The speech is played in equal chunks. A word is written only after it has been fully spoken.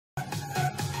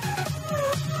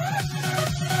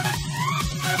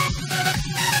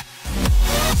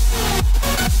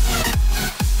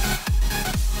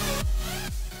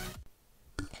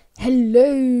Hello,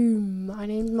 my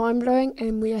name's Mindblowing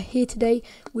and we are here today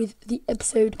with the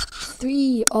episode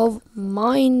 3 of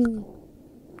Minecraft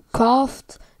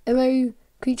MMO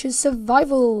Creatures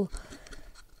Survival.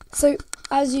 So,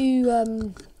 as you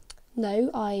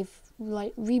know, I've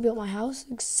rebuilt my house,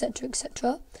 etc,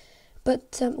 etc.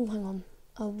 But, oh hang on,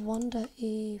 I wonder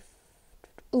if,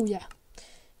 oh yeah.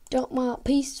 Don't want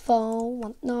peaceful,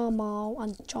 want normal,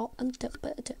 and chop and tip.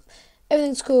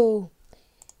 Everything's cool.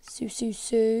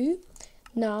 So.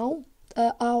 Now,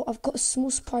 I've got a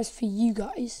small surprise for you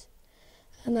guys,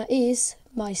 and that is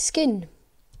my skin.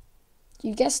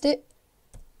 You guessed it.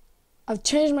 I've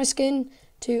changed my skin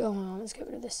to, oh, hang on, let's get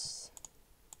rid of this.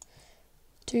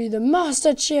 To the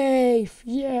Master Chief.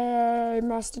 Yay,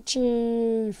 Master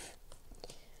Chief.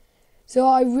 So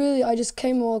I just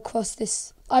came all across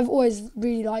this. I've always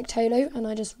really liked Halo, and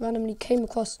I just randomly came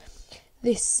across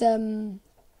this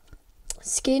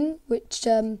skin, which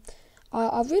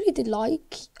I really did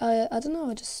like. I don't know,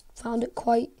 I just found it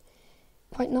quite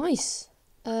nice.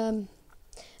 And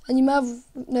you may have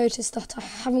noticed that I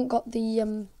haven't got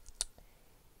the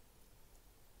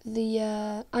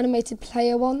animated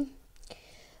player one.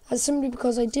 That's simply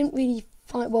because I didn't really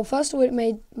find. Well, first of all, it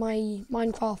made my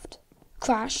Minecraft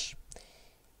crash,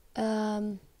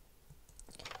 and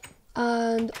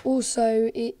also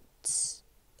it's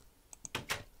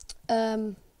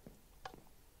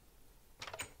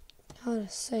how to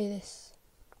say this?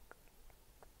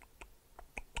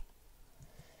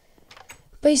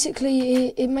 Basically,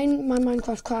 it made my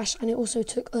Minecraft crash, and it also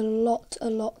took a lot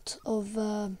of.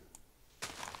 Well,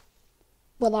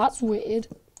 that's weird.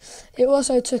 It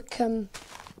also took what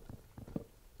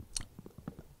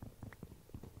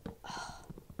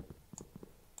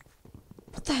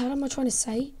the hell am I trying to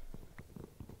say?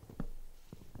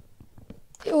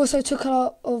 It also took a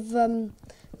lot of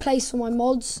place for my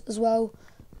mods as well.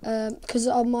 Because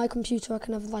on my computer I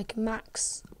can have like a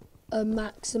max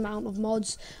amount of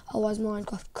mods, otherwise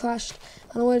Minecraft crashed.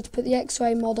 And I wanted to put the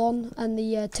X-ray mod on and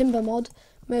the timber mod,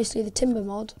 mostly the timber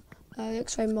mod. The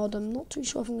X-ray mod I'm not too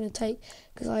sure if I'm going to take,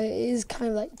 because it is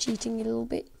kind of like cheating a little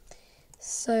bit.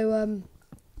 So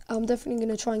I'm definitely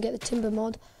going to try and get the timber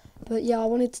mod. But yeah, I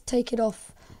wanted to take it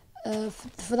off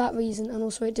for that reason, and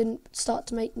also it didn't start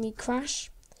to make me crash,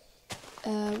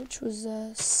 which was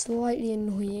slightly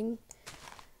annoying,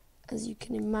 as you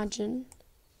can imagine.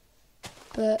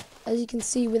 But as you can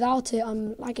see, without it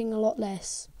I'm lagging a lot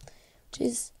less, which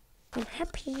is, I'm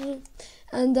happy.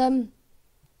 And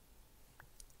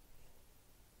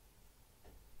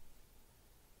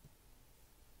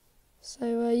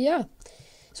so yeah,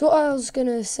 so what I was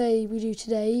gonna say we do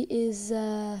today is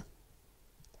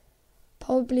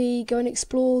probably go and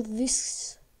explore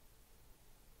this,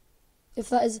 if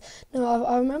that is, no,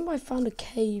 I remember I found a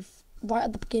cave right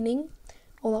at the beginning,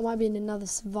 or that might be in another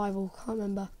survival, can't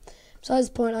remember. Besides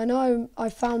the point, I know I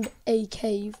found a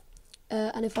cave,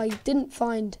 and if I didn't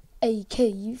find a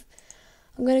cave,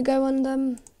 I'm going to go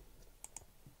and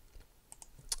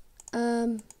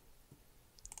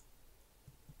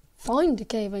find a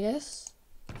cave, I guess.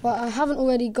 But I haven't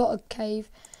already got a cave.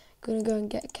 I'm going to go and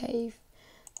get a cave.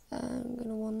 I'm going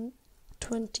to want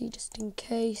 20 just in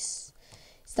case.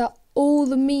 Is that all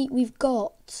the meat we've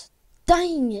got?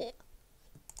 Dang it!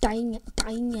 Dang it,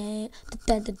 dang it,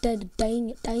 dang it,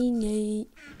 dang it.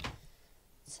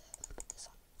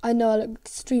 I know I look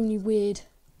extremely weird.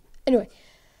 Anyway.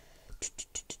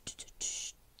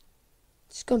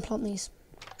 Just go and plant these.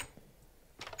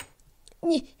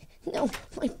 No,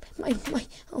 my,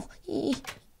 oh,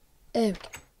 there we go.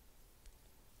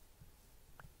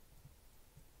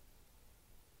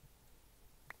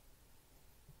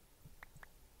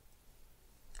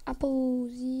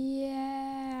 Apples,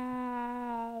 yeah.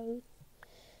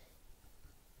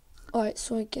 Alright,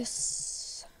 so I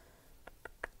guess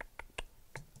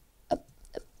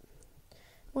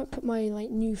might put my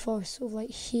new forest sort of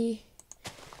here.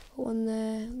 Put one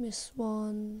there, miss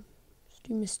one. Let's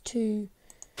do miss two.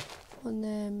 One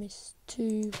there, miss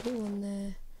two. Put one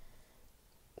there.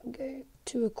 Go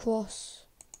two across.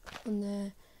 One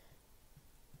there,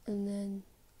 and then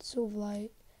sort of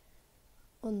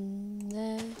on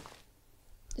there.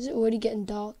 Is it already getting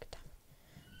dark?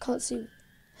 Can't see.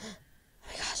 Oh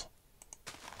my god.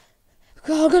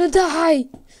 God, I'm gonna die!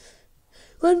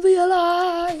 Run for your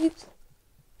lives!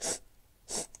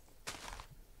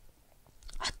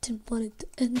 I didn't want it to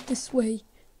end this way.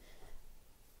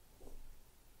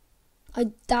 I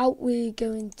doubt we're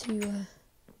going to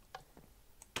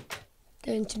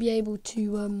be able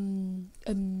to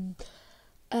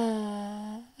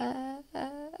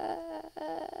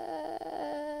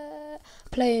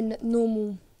play in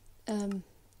normal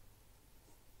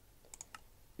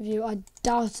view. I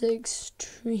doubt it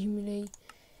extremely.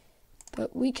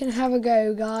 But we can have a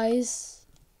go, guys.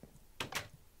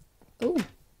 Oh,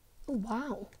 oh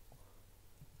wow.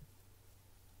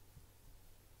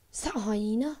 Is that a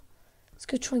hyena? Let's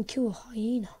go try and kill a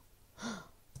hyena.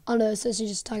 Oh no, it's actually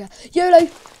just a tiger. YOLO!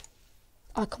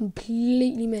 I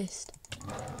completely missed.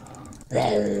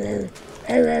 You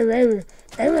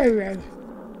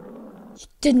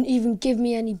didn't even give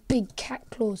me any big cat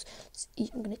claws. Let's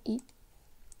eat. I'm gonna eat.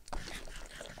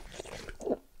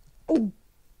 Oh.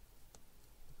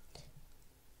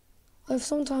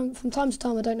 From time to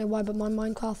time, I don't know why, but my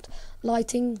Minecraft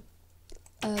lighting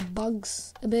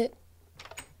bugs a bit.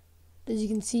 As you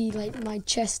can see, like my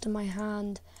chest and my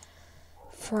hand,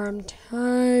 from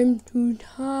time to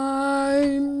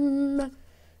time,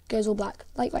 goes all black,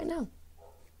 like right now.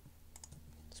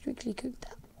 Let's quickly cook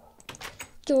that.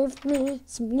 Give me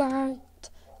some light,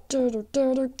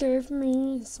 give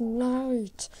me some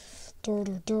light,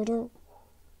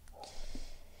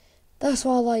 That's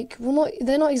why I like, well,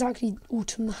 they're not exactly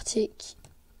automatic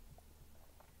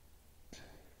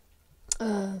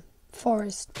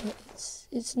forest, but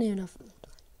it's near enough.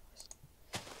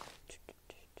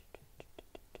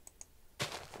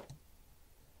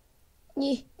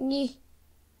 Yeah.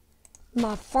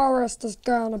 My forest is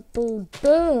gonna be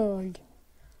big.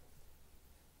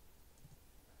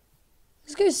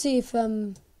 Let's go see if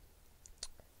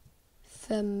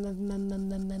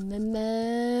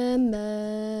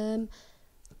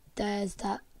there's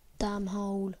that damn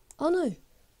hole. Oh no.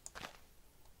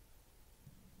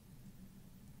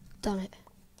 Damn it.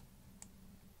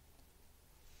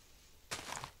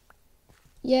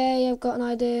 Yay, I've got an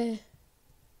idea.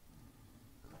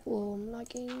 Oh, I'm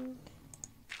lagging.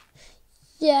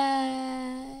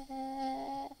 Yay.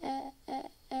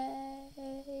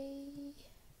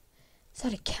 Is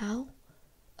that a cow?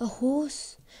 A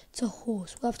horse? It's a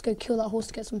horse. We'll have to go kill that horse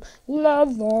to get some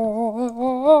leather.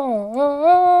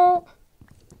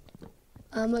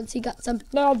 Once he got some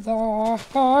leather,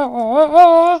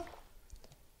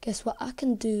 guess what I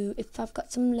can do if I've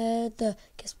got some leather?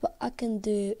 Guess what I can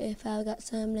do if I've got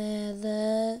some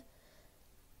leather?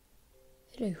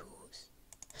 Hello, horse.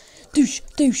 Douche.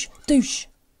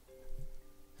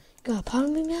 Got a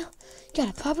problem with me now? Got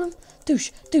a problem?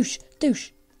 Douche.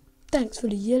 Thanks for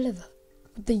the leather.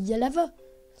 The leather?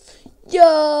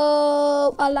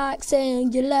 Yo, I like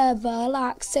saying your leather.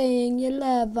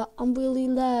 I'm really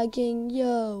lagging,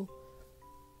 yo.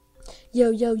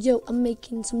 Yo, I'm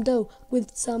making some dough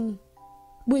with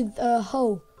a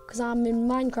hoe, cause I'm in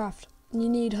Minecraft and you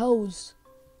need hoes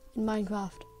in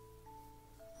Minecraft.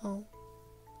 Oh.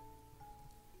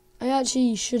 I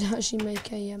should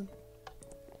make a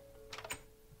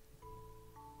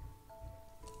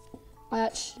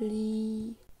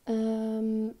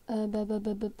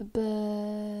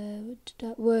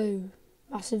whoa,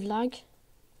 massive lag.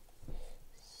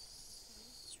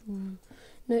 No,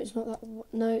 it's not that.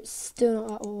 No, it's still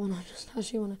not that one. I just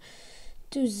actually want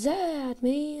to do that,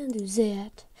 man. Do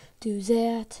that. Do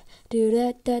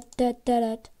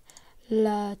that.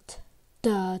 Lat.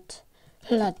 Tut.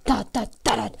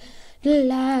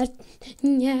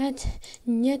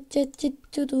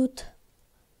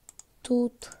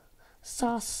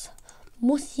 Sas.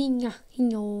 Mosinha.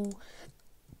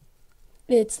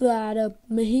 Let's light up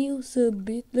my heels a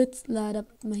bit. Let's light up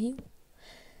my heels.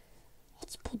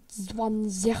 Let's put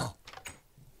 20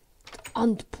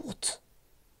 and put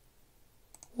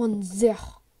 10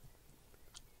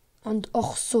 and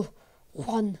also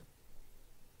 1.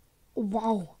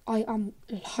 Wow, I am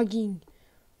lagging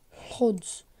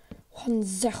loads. 10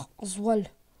 as well.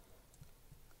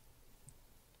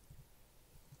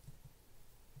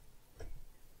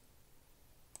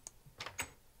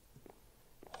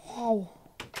 Wow,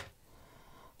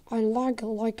 I lag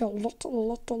like a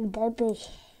little baby.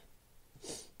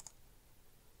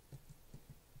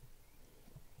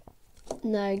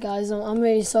 No, guys, I'm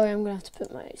really sorry. I'm going to have to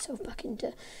put myself back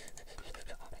into...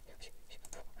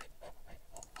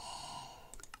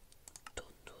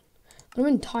 I'm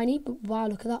in tiny, but wow,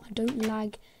 look at that. I don't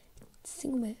lag a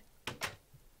single bit.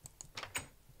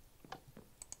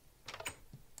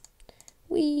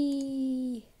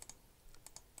 Whee!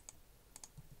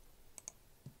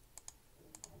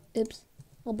 Oops.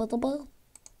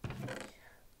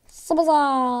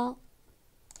 Sabaza!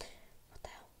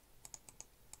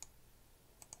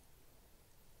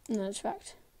 No, it's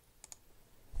fact.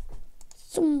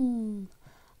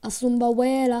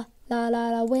 Asumbabuela,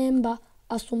 la wemba,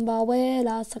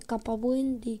 asumbabuela,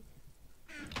 sakapabuindi.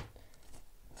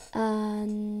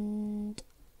 And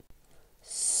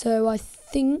so I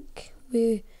think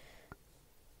I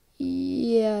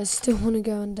still want to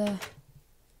go under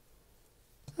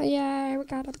Oh yeah, we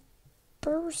got a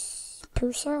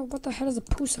Pusa? What the hell is a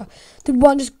Pusa? Did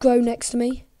one just grow next to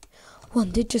me?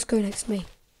 One did just grow next to me.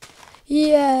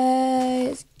 Yeah,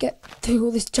 let's get through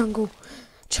all this jungle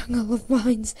of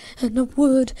vines and of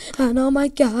wood, and oh my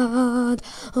god,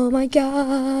 oh my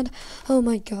god, oh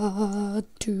my god,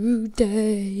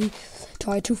 today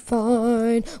try to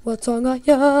find what song I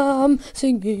am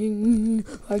singing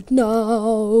right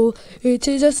now. It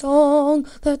is a song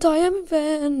that I am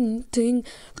inventing,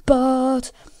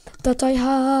 but that I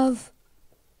have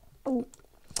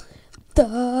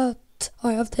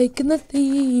taken the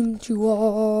theme to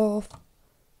off.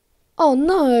 Oh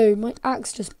no, my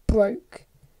axe just broke.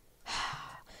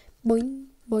 Boing,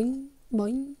 boing,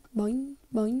 boing, boing,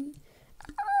 boing.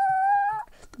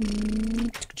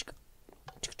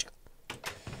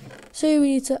 So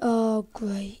we need to, oh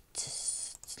great.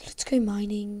 Let's go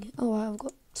mining. Oh, I've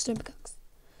got stone pickaxe.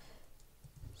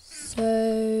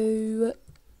 So.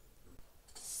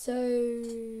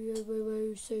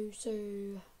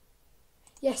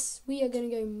 Yes, we are going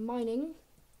to go mining.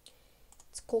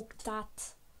 Let's cook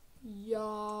that.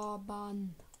 Ja,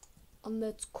 man. And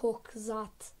let's cook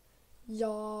that.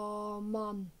 Ja,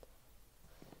 man.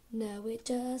 Now we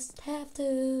just have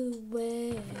to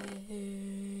wait.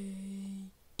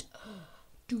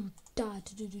 Do da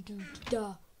do do do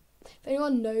da. If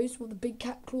anyone knows what the big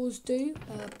cat claws do,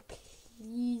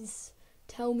 please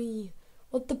tell me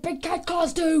what the big cat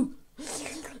claws do.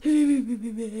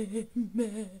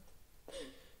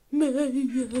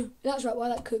 That's right, while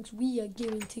that cooks, we are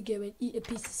going to go and eat a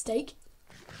piece of steak.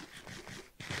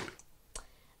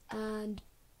 And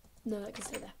no, that can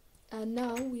stay there. And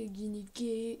now we're gonna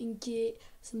go and get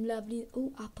some lovely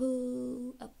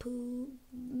apple.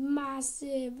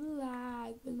 Massive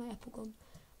lag. Where's my apple gone?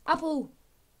 Apple!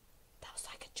 That was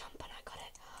like a jump and I got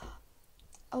it.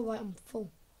 Oh right, I'm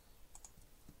full.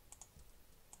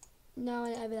 Now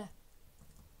I'm over there.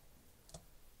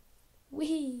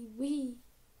 Wee.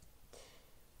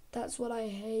 That's what I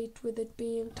hate with it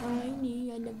being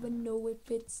tiny. I never know if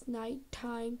it's night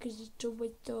time because it's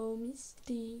always so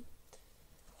misty.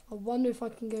 I wonder if I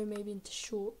can go maybe into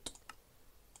short.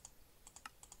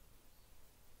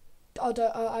 I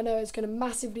know it's going to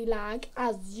massively lag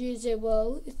as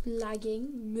usual. It's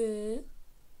lagging. Meh.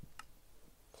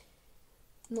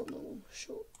 Not normal.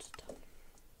 Short. Done.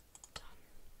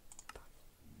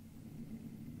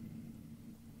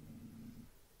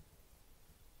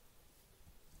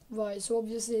 Right, so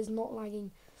obviously it's not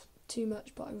lagging too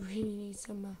much, but I really need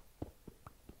some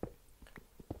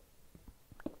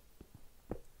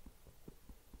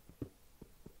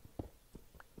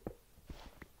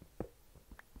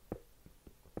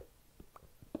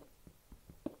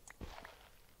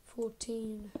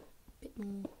 14, a bit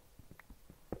more.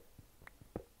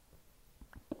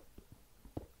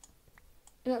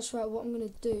 And that's right, what I'm going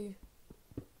to do.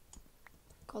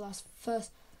 God, that's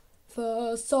first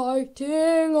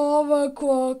sighting of a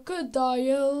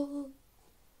crocodile.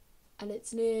 And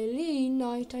it's nearly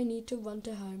night, I need to run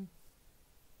to home.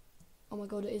 Oh my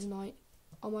god, it is night.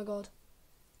 Oh my god.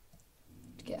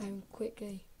 To get home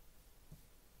quickly.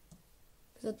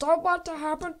 Because I don't want to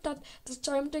happen that the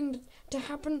same thing to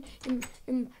happen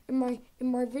in my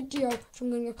video. So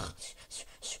I'm going to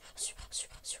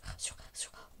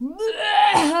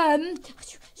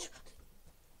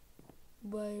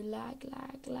whoa, lag.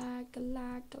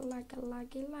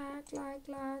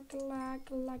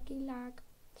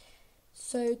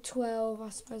 So 12, I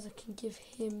suppose I can give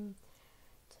him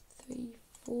 3,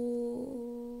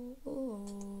 4.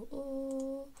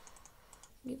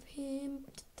 Give him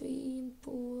 3 and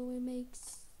 4. It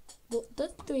makes what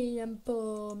does 3 and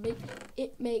 4 make?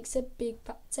 It makes a big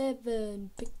fat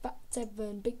 7. Big fat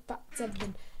 7. Big fat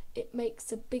 7. It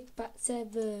makes a big fat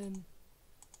 7.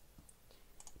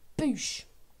 Boosh.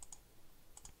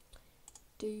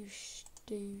 Douche.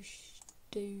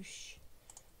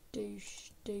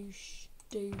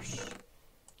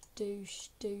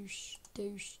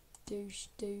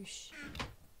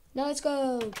 Now let's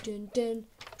go. Dun.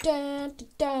 There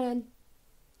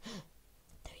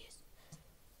he is.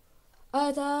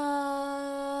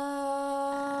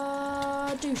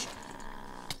 Douche.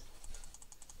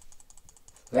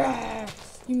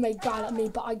 You may growl at me,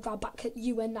 but I growl back at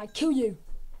you and I kill you.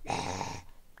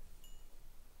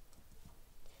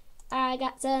 I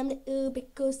got some little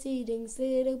pickle seedings.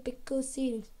 Oh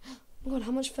my god,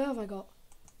 how much fur have I got?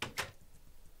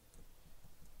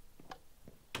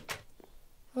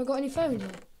 Have I got any fur in here?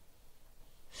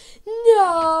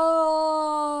 No!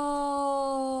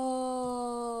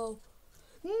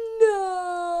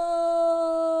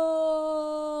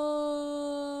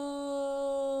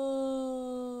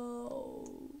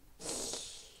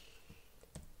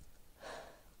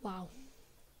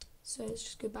 So let's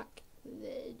just go back. Go,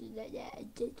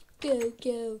 go,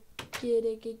 go.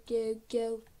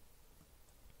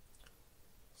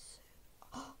 So,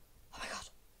 oh my god.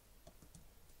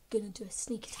 Gonna do a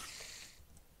sneak attack.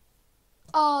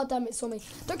 Oh, damn it, saw me.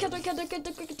 Don't care. Was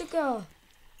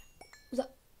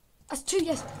that? That's 2,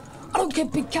 yes. I don't care,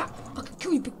 big cat. I can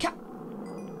kill you, big cat.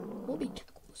 What big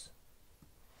cat was?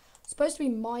 Supposed to be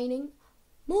mining.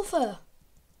 More fur.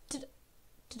 Did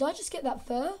I just get that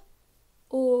fur?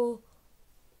 Or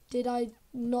did I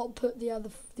not put the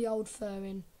old fur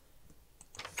in?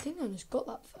 I think I just got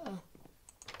that fur.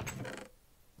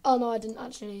 Oh no, I didn't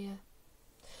actually, yeah.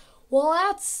 Well,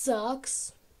 that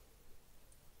sucks.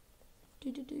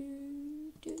 What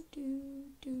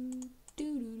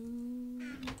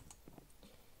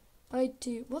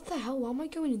the hell? Why am I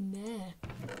going in there?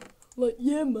 Like,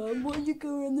 yeah, man, why are you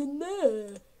going in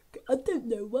there? I don't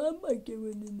know. Why am I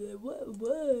going in there? What?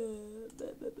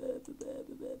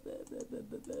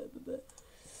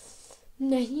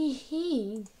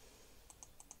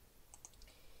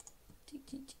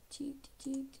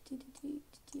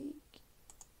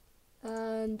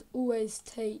 And always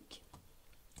take.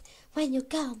 When you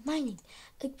go mining,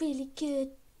 a really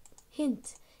good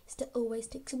hint is to always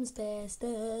take some spare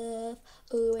stuff.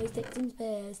 Always take some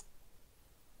spare.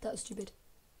 That was stupid.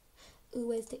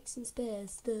 Always take some spare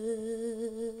stuff.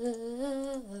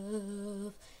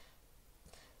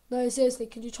 No, seriously,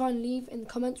 could you try and leave in the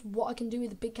comments what I can do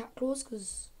with the big cat claws?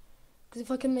 Because if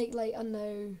I can make, like, I don't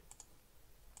know,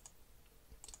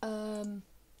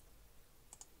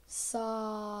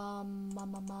 some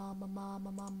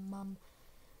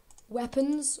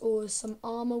weapons or some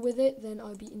armor with it, then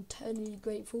I'd be eternally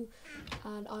grateful,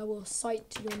 and I will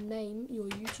cite your name, your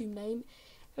YouTube name,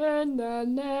 in the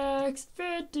next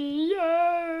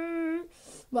video.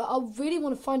 But I really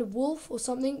want to find a wolf or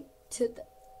something to.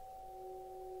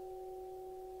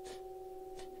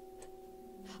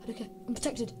 Okay, I'm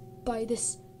protected by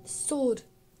this sword.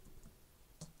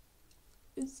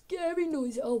 It's scary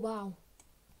noise. Oh wow.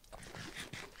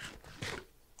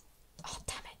 Oh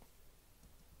damn it.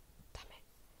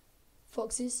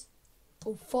 Foxes.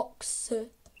 Oh fox.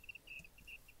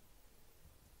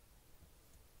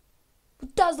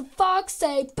 What does the fox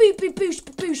say? Boo boo boosh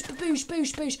boosh boosh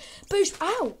boosh boosh boosh.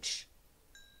 Ouch.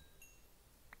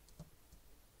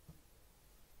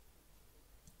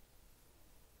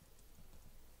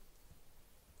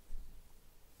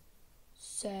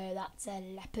 So that's a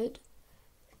leopard.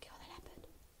 Kill the leopard.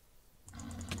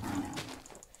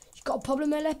 You got a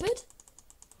problem there, leopard?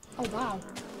 Oh wow.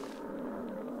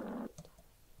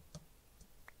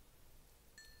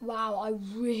 Wow, I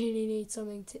really need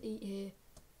something to eat here.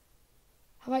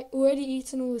 Have I already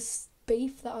eaten all this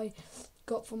beef that I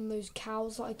got from those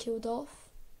cows that I killed off?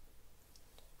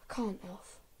 I can't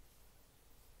have.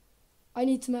 I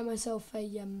need to make myself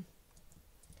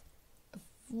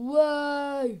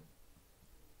whoa!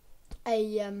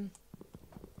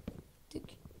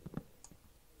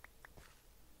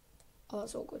 Oh,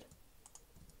 that's awkward.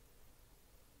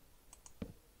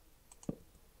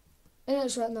 And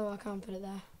that's right, no, I can't put it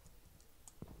there.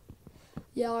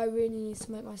 Yeah, I really need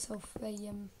to make myself a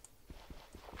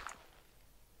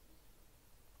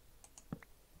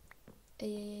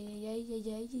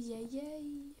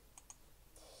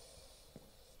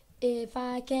if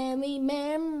I can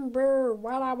remember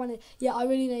what I wanted. Yeah, I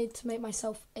really need to make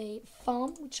myself a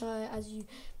farm, which I, as you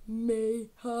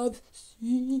may have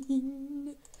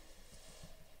seen.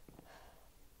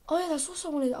 Oh yeah, that's what I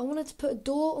wanted. I wanted to put a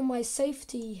door on my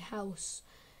safety house.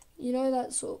 You know,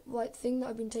 that sort of like thing that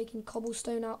I've been taking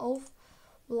cobblestone out of.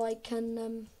 Well, I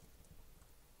can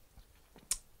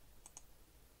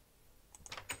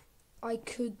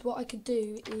what I could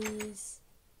do is,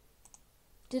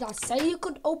 did I say you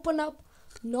could open up?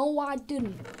 No, I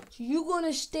didn't. So you're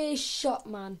gonna stay shut,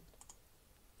 man.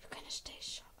 You're gonna stay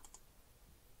shut.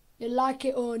 You like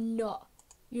it or not,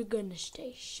 you're gonna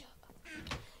stay shut.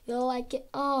 You like it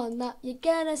or not, you're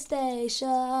gonna stay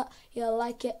shut. You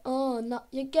like it or not,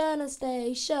 you're gonna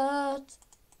stay shut.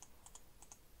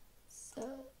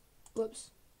 So, whoops.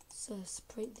 So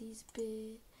separate these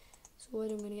bits. So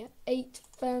what I'm gonna get 8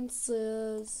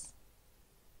 fences.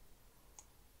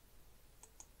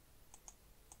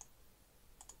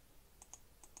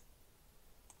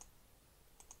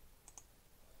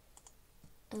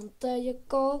 And there you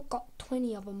go, got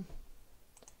 20 of them.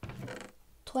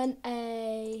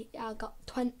 20, I got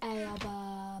 20 of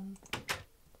them.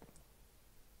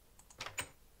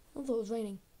 I thought it was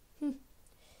raining.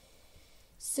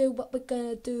 So what we're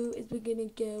gonna do is we're gonna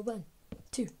go 1,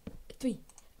 2, 3,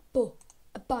 4,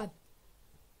 5,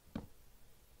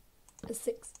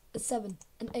 6, 7,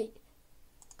 and 8,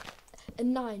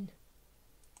 and 9,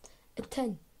 a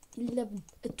 10, 11,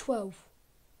 a 12.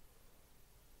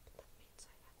 That means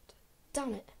I have to...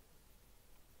 Damn it.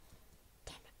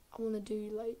 I want to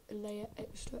do like a layer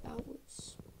extra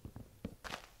outwards.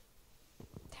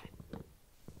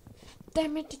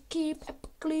 Damn it, to keep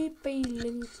epically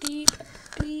failing, feeling.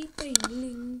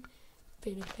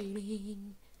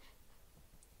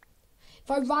 If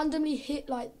I randomly hit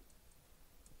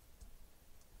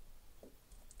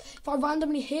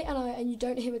and you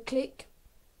don't hear a click,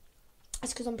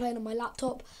 that's because I'm playing on my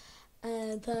laptop.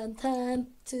 And from time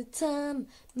to time,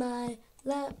 my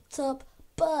laptop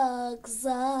bugs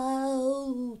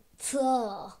out.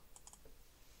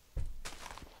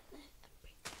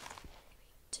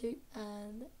 2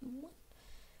 and 1.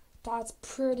 That's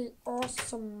pretty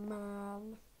awesome,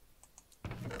 man.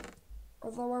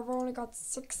 Although I've only got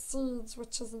 6 seeds,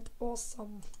 which isn't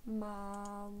awesome,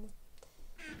 man.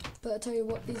 But I tell you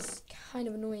what is kind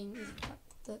of annoying is the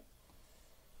fact that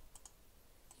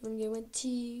you want to go 1, 2,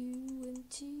 1,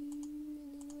 2,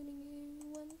 and then you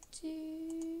want to go 1, 2,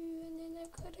 and then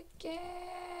I've got to get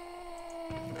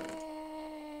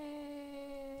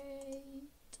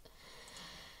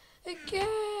okay.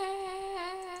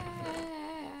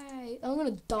 I'm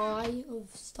gonna die of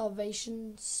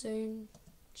starvation soon.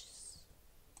 Just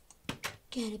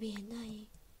gonna be annoying.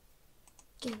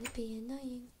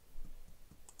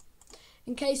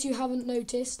 In case you haven't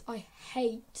noticed, I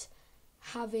hate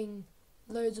having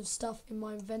loads of stuff in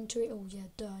my inventory. Oh yeah,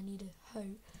 duh, I need a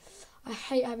hoe. I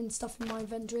hate having stuff in my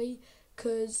inventory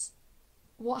because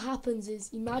what happens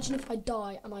is, imagine if I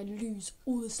die and I lose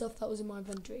all the stuff that was in my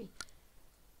inventory.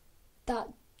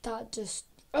 That just,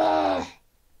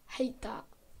 hate that.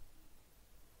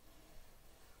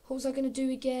 What was I going to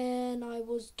do again? I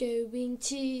was going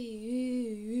to...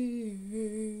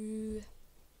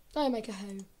 I make a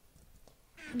hoe.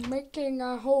 I'm making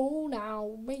a hole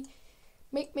now. Make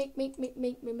that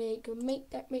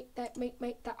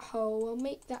hoe.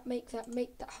 Make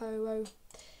that hoe.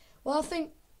 Well, I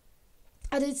think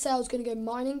I did say I was going to go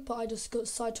mining, but I just got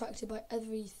sidetracked by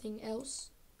everything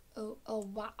else. Oh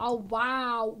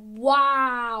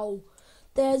wow.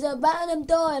 There's a random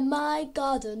door in my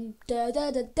garden.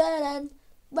 Random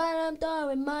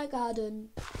door in my garden.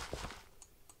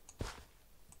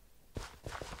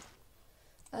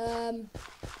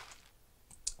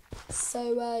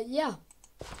 Yeah.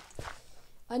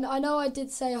 I know I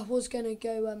did say I was going to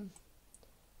go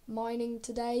mining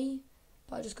today,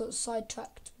 but I just got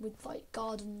sidetracked with like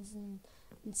gardens and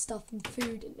stuff and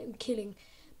food and killing.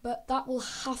 But that will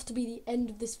have to be the end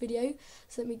of this video.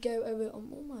 So let me go over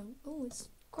on it's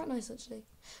quite nice actually.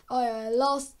 Oh yeah,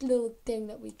 last little thing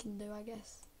that we can do, I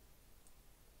guess.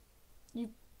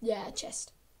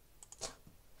 Chest. It's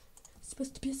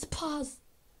supposed to be a surprise.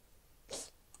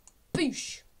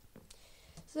 Boosh.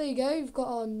 So there you go, you've got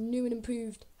our new and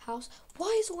improved house.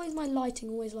 Why is always my lighting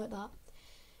always like that?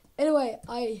 Anyway,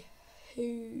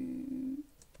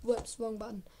 whoops, wrong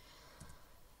button.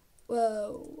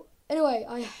 Well, anyway,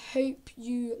 I hope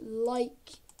you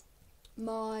like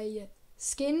my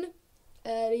skin.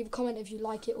 Leave a comment if you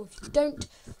like it or if you don't.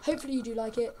 Hopefully you do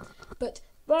like it. But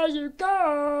there you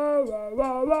go.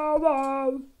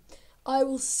 I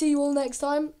will see you all next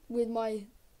time with my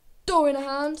door in a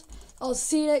hand. I'll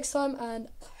see you next time and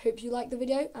hope you like the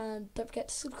video. And don't forget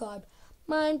to subscribe.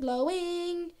 Mind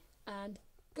blowing and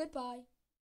goodbye.